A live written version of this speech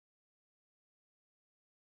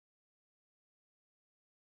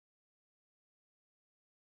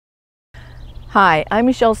Hi, I'm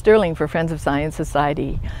Michelle Stirling for Friends of Science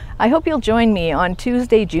Society. I hope you'll join me on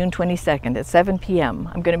Tuesday, June 22nd at 7 p.m.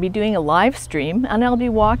 I'm going to be doing a live stream and I'll be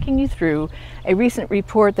walking you through a recent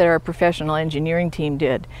report that our professional engineering team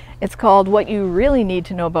did. It's called What You Really Need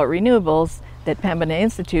to Know About Renewables That Pembina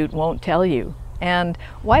Institute Won't Tell You. And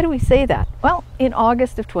why do we say that? Well, in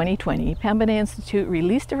August of 2020, Pembina Institute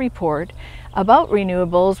released a report about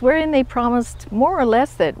renewables wherein they promised more or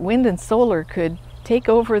less that wind and solar could take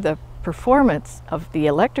over the performance of the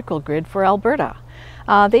electrical grid for Alberta.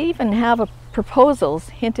 They even have proposals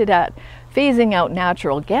hinted at phasing out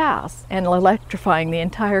natural gas and electrifying the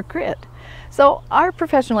entire grid. So our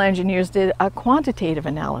professional engineers did a quantitative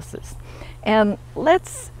analysis, and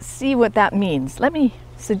let's see what that means. Let me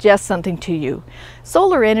suggest something to you.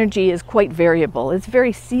 Solar energy is quite variable. It's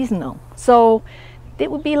very seasonal. So it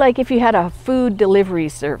would be like if you had a food delivery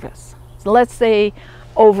service. So let's say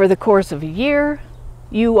over the course of a year,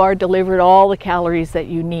 you are delivered all the calories that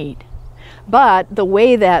you need. But the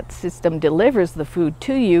way that system delivers the food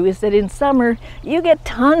to you is that in summer, you get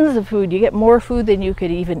tons of food. You get more food than you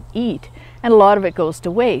could even eat, and a lot of it goes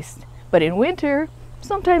to waste. But in winter,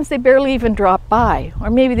 sometimes they barely even drop by, or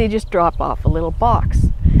maybe they just drop off a little box.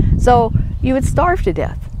 So you would starve to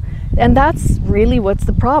death. And that's really what's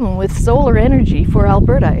the problem with solar energy for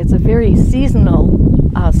Alberta. It's a very seasonal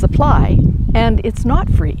supply, and it's not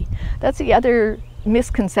free. That's the other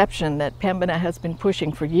misconception that Pembina has been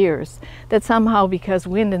pushing for years, that somehow because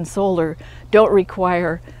wind and solar don't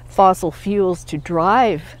require fossil fuels to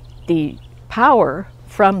drive the power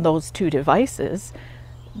from those two devices,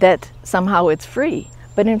 that somehow it's free.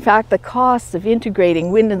 But in fact, the costs of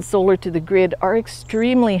integrating wind and solar to the grid are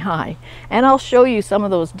extremely high, and I'll show you some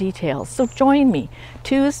of those details. So join me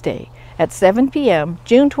Tuesday at 7 p.m.,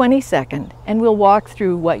 June 22nd, and we'll walk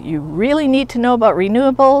through what you really need to know about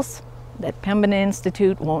renewables that Pembina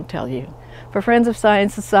Institute won't tell you. For Friends of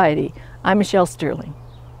Science Society, I'm Michelle Stirling.